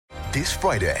This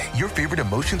Friday, your favorite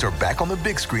emotions are back on the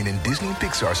big screen in Disney and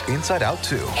Pixar's Inside Out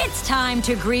 2. It's time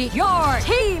to greet your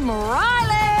Team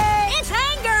Riley. It's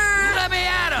anger. Let me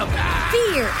at him.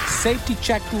 Fear. Safety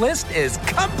checklist is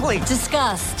complete.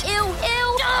 Disgust. Ew.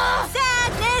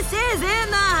 Sadness is in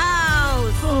the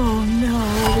house. Oh, no.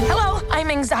 Hello, I'm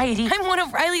anxiety. I'm one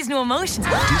of Riley's new emotions.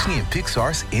 Disney and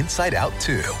Pixar's Inside Out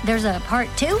 2. There's a part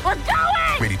 2? We're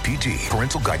going! Rated PG.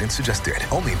 Parental guidance suggested.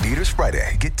 Only in theaters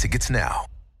Friday. Get tickets now.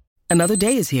 Another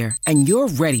day is here, and you're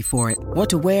ready for it. What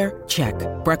to wear? Check.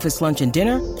 Breakfast, lunch, and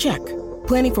dinner? Check.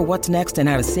 Planning for what's next and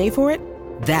how to save for it?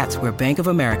 That's where Bank of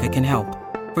America can help.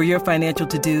 For your financial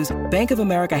to-dos, Bank of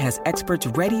America has experts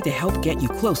ready to help get you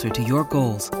closer to your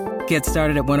goals. Get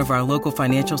started at one of our local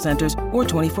financial centers or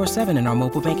 24/7 in our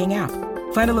mobile banking app.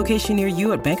 Find a location near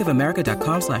you at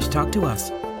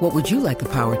bankofamerica.com/talktous. What would you like the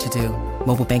power to do?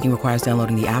 Mobile banking requires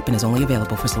downloading the app and is only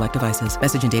available for select devices.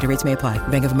 Message and data rates may apply.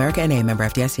 Bank of America N.A., member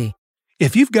FDIC.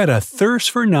 If you've got a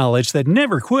thirst for knowledge that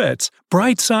never quits,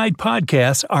 Brightside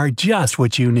Podcasts are just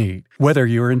what you need. Whether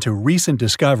you're into recent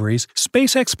discoveries,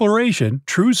 space exploration,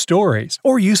 true stories,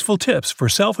 or useful tips for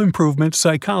self-improvement,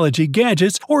 psychology,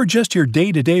 gadgets, or just your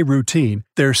day-to-day routine,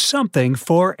 there's something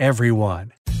for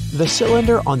everyone. The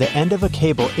cylinder on the end of a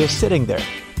cable is sitting there,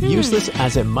 useless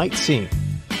as it might seem.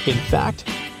 In fact,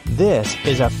 this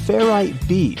is a ferrite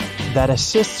bead that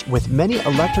assists with many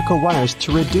electrical wires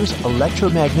to reduce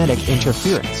electromagnetic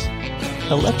interference.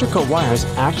 Electrical wires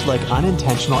act like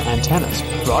unintentional antennas,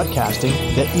 broadcasting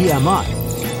the EMI.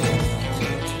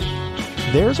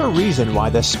 There's a reason why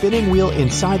the spinning wheel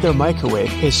inside their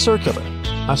microwave is circular.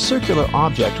 A circular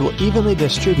object will evenly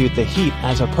distribute the heat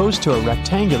as opposed to a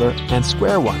rectangular and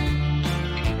square one.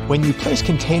 When you place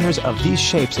containers of these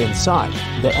shapes inside,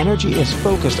 the energy is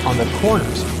focused on the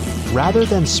corners, rather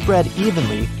than spread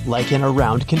evenly like in a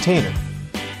round container.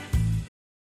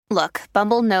 Look,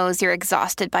 Bumble knows you're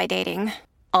exhausted by dating.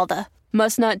 All the,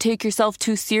 must not take yourself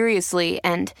too seriously,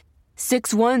 and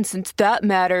 6'1" since that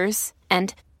matters,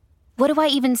 and what do I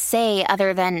even say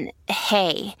other than,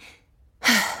 hey?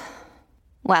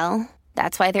 Well,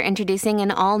 that's why they're introducing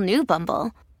an all-new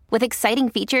Bumble, with exciting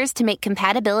features to make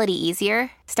compatibility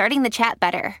easier, starting the chat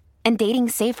better, and dating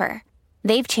safer.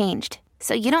 They've changed,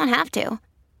 so you don't have to.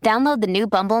 Download the new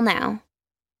Bumble now.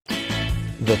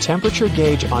 The temperature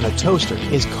gauge on a toaster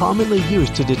is commonly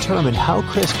used to determine how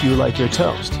crisp you like your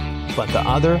toast. But the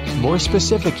other, more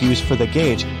specific use for the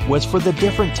gauge was for the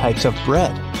different types of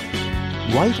bread.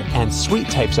 White and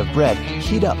sweet types of bread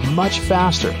heat up much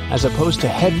faster as opposed to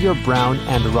heavier brown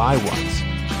and rye ones.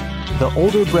 The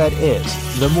older bread is,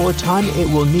 the more time it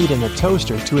will need in the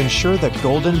toaster to ensure the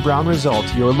golden brown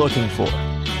result you're looking for.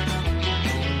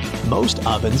 Most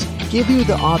ovens give you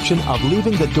the option of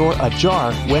leaving the door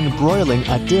ajar when broiling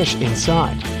a dish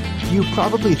inside. You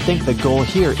probably think the goal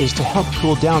here is to help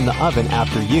cool down the oven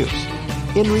after use.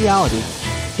 In reality,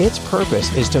 its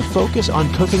purpose is to focus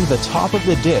on cooking the top of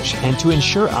the dish and to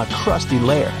ensure a crusty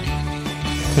layer.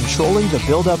 Controlling the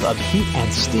buildup of heat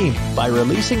and steam by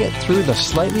releasing it through the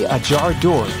slightly ajar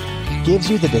door gives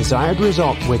you the desired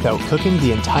result without cooking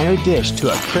the entire dish to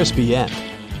a crispy end.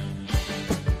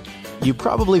 You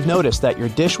probably have noticed that your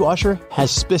dishwasher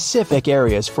has specific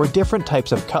areas for different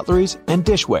types of cutleries and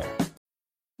dishware.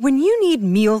 When you need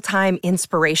mealtime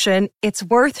inspiration, it's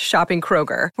worth shopping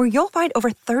Kroger, where you'll find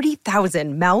over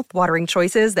 30,000 mouth-watering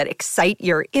choices that excite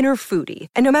your inner foodie.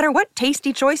 And no matter what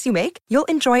tasty choice you make, you'll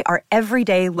enjoy our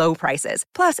everyday low prices,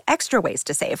 plus extra ways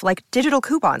to save, like digital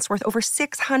coupons worth over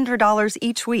 $600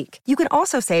 each week. You can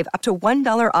also save up to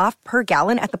 $1 off per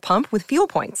gallon at the pump with fuel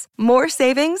points. More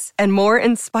savings and more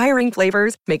inspiring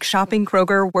flavors make shopping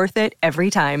Kroger worth it every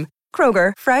time.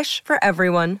 Kroger, fresh for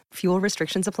everyone. Fuel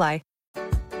restrictions apply.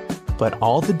 But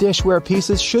all the dishware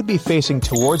pieces should be facing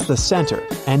towards the center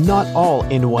and not all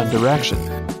in one direction.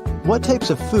 What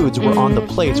types of foods were on the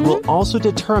plates will also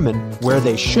determine where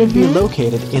they should be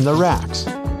located in the racks.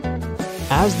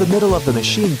 As the middle of the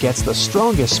machine gets the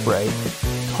strongest spray,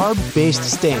 carb-based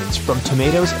stains from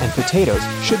tomatoes and potatoes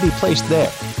should be placed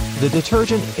there. The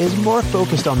detergent is more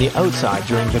focused on the outside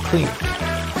during the clean,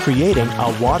 creating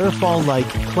a waterfall-like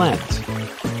cleanse.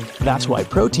 That's why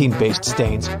protein-based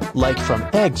stains, like from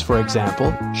eggs for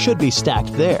example, should be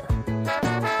stacked there.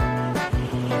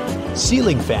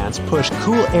 Ceiling fans push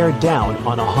cool air down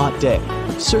on a hot day,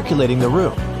 circulating the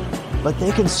room. But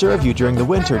they can serve you during the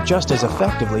winter just as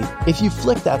effectively if you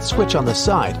flick that switch on the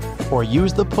side or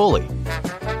use the pulley.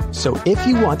 So if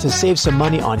you want to save some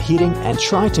money on heating and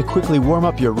try to quickly warm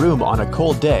up your room on a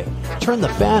cold day, turn the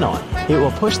fan on. It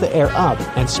will push the air up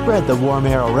and spread the warm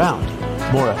air around,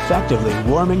 more effectively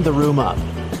warming the room up.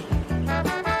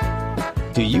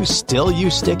 Do you still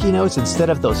use sticky notes instead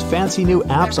of those fancy new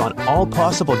apps on all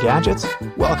possible gadgets?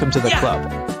 Welcome to the club.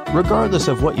 Regardless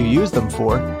of what you use them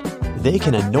for, they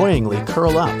can annoyingly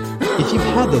curl up. If you've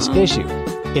had this issue,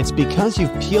 it's because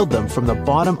you've peeled them from the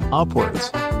bottom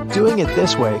upwards. Doing it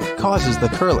this way causes the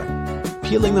curling.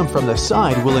 Peeling them from the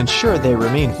side will ensure they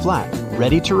remain flat,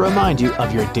 ready to remind you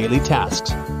of your daily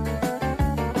tasks.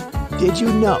 Did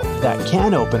you know that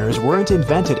can openers weren't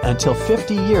invented until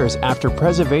 50 years after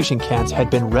preservation cans had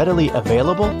been readily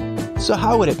available? So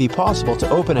how would it be possible to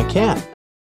open a can?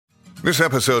 This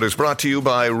episode is brought to you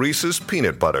by Reese's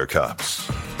Peanut Butter Cups.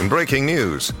 In breaking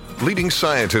news, leading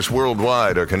scientists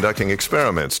worldwide are conducting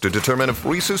experiments to determine if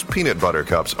Reese's Peanut Butter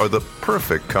Cups are the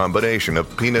perfect combination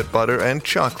of peanut butter and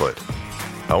chocolate.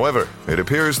 However, it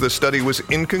appears the study was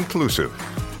inconclusive,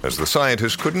 as the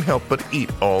scientists couldn't help but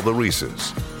eat all the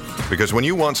Reese's. Because when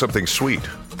you want something sweet,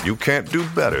 you can't do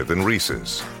better than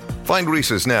Reese's. Find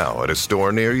Reese's now at a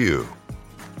store near you.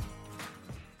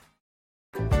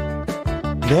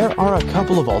 There are a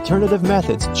couple of alternative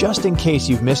methods just in case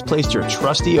you've misplaced your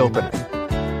trusty opener.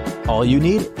 All you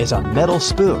need is a metal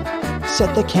spoon.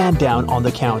 Set the can down on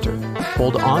the counter,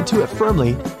 hold onto it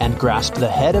firmly, and grasp the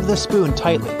head of the spoon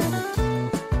tightly.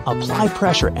 Apply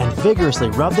pressure and vigorously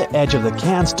rub the edge of the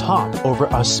can's top over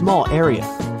a small area.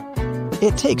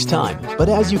 It takes time, but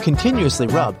as you continuously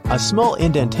rub, a small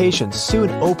indentation soon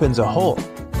opens a hole.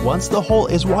 Once the hole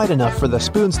is wide enough for the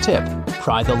spoon's tip,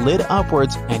 pry the lid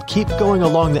upwards and keep going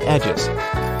along the edges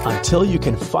until you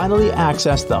can finally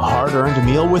access the hard-earned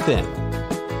meal within.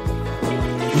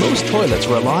 Most toilets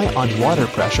rely on water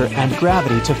pressure and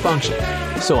gravity to function,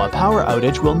 so a power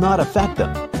outage will not affect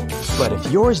them. But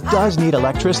if yours does need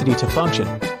electricity to function,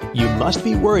 you must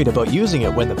be worried about using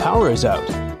it when the power is out.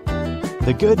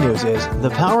 The good news is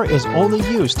the power is only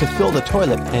used to fill the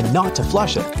toilet and not to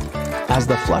flush it. As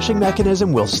the flushing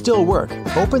mechanism will still work,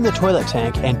 open the toilet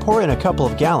tank and pour in a couple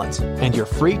of gallons, and you're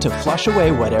free to flush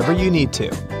away whatever you need to.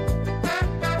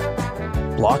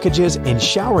 Blockages in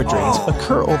shower drains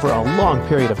occur over a long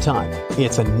period of time.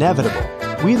 It's inevitable.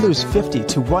 We lose 50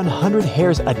 to 100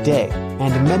 hairs a day,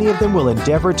 and many of them will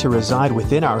endeavor to reside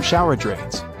within our shower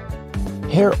drains.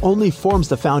 Hair only forms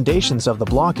the foundations of the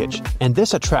blockage, and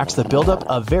this attracts the buildup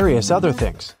of various other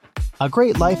things. A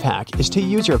great life hack is to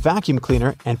use your vacuum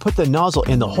cleaner and put the nozzle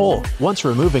in the hole once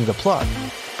removing the plug.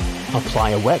 Apply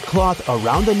a wet cloth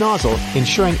around the nozzle,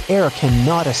 ensuring air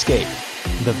cannot escape.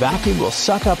 The vacuum will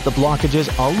suck up the blockages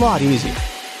a lot easier.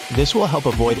 This will help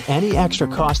avoid any extra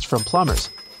costs from plumbers,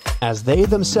 as they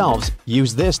themselves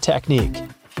use this technique.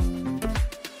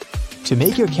 To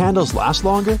make your candles last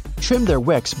longer, trim their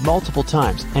wicks multiple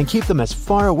times and keep them as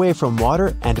far away from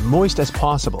water and moist as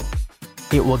possible.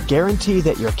 It will guarantee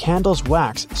that your candle's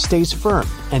wax stays firm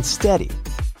and steady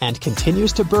and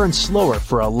continues to burn slower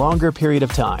for a longer period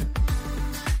of time.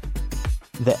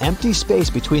 The empty space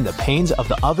between the panes of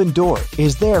the oven door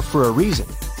is there for a reason.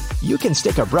 You can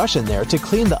stick a brush in there to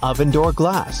clean the oven door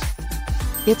glass.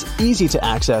 It's easy to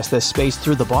access this space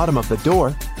through the bottom of the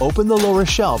door, open the lower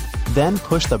shelf, then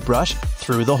push the brush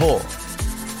through the hole.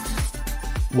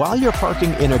 While you're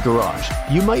parking in a garage,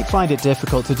 you might find it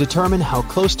difficult to determine how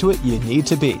close to it you need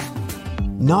to be.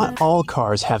 Not all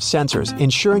cars have sensors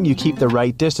ensuring you keep the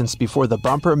right distance before the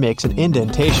bumper makes an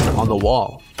indentation on the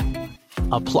wall.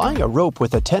 Applying a rope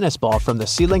with a tennis ball from the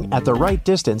ceiling at the right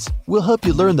distance will help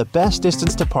you learn the best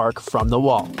distance to park from the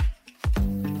wall.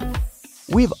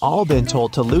 We've all been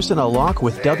told to loosen a lock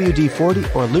with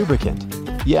WD-40 or lubricant.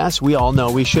 Yes, we all know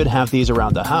we should have these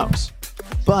around the house.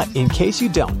 But in case you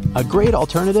don't, a great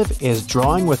alternative is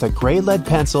drawing with a gray lead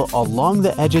pencil along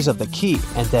the edges of the key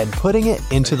and then putting it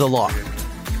into the lock.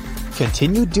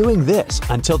 Continue doing this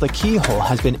until the keyhole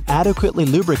has been adequately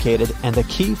lubricated and the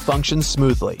key functions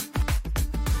smoothly.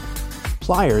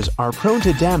 Pliers are prone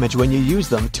to damage when you use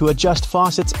them to adjust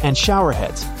faucets and shower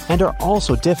heads and are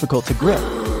also difficult to grip.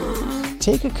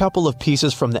 Take a couple of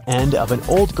pieces from the end of an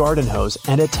old garden hose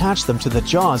and attach them to the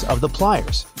jaws of the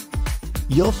pliers.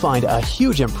 You'll find a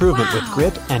huge improvement with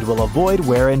grip and will avoid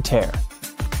wear and tear.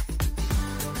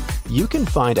 You can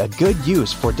find a good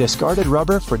use for discarded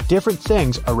rubber for different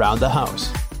things around the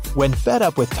house. When fed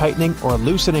up with tightening or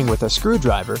loosening with a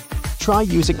screwdriver, try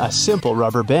using a simple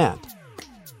rubber band.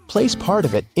 Place part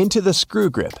of it into the screw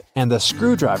grip and the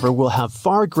screwdriver will have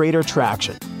far greater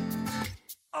traction.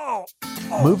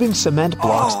 Moving cement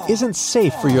blocks isn't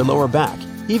safe for your lower back.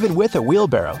 Even with a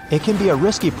wheelbarrow, it can be a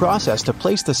risky process to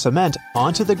place the cement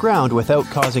onto the ground without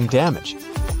causing damage.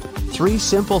 3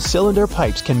 simple cylinder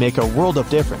pipes can make a world of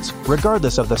difference,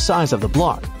 regardless of the size of the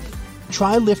block.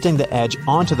 Try lifting the edge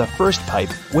onto the first pipe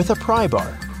with a pry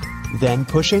bar. then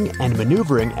pushing and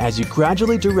maneuvering as you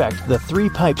gradually direct the 3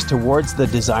 pipes towards the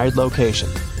desired location.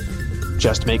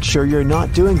 Just make sure you're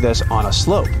not doing this on a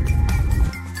slope.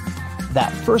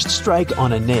 That first strike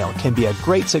on a nail can be a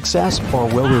great success or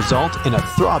will result in a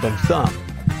throbbing thumb.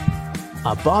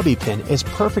 A bobby pin is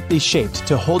perfectly shaped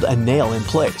to hold a nail in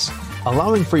place,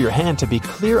 allowing for your hand to be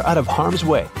clear out of harm's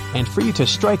way and for you to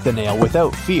strike the nail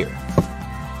without fear.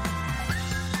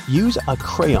 Use a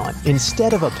crayon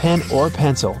instead of a pen or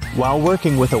pencil while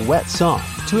working with a wet saw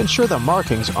to ensure the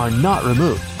markings are not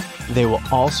removed. They will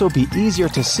also be easier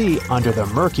to see under the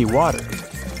murky water.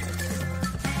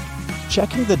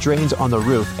 Checking the drains on the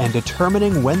roof and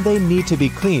determining when they need to be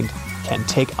cleaned can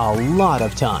take a lot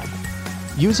of time.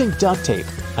 Using duct tape,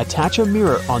 attach a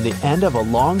mirror on the end of a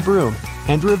long broom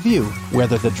and review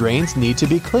whether the drains need to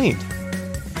be cleaned.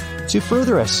 To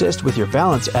further assist with your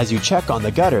balance as you check on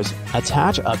the gutters,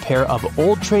 attach a pair of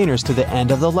old trainers to the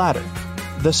end of the ladder.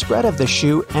 The spread of the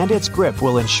shoe and its grip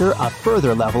will ensure a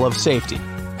further level of safety.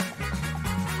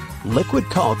 Liquid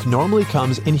caulk normally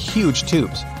comes in huge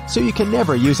tubes, so you can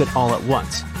never use it all at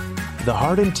once. The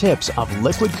hardened tips of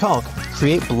liquid caulk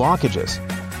create blockages.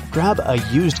 Grab a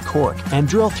used cork and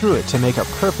drill through it to make a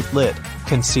perfect lid,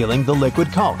 concealing the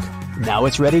liquid caulk. Now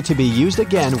it's ready to be used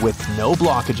again with no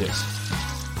blockages.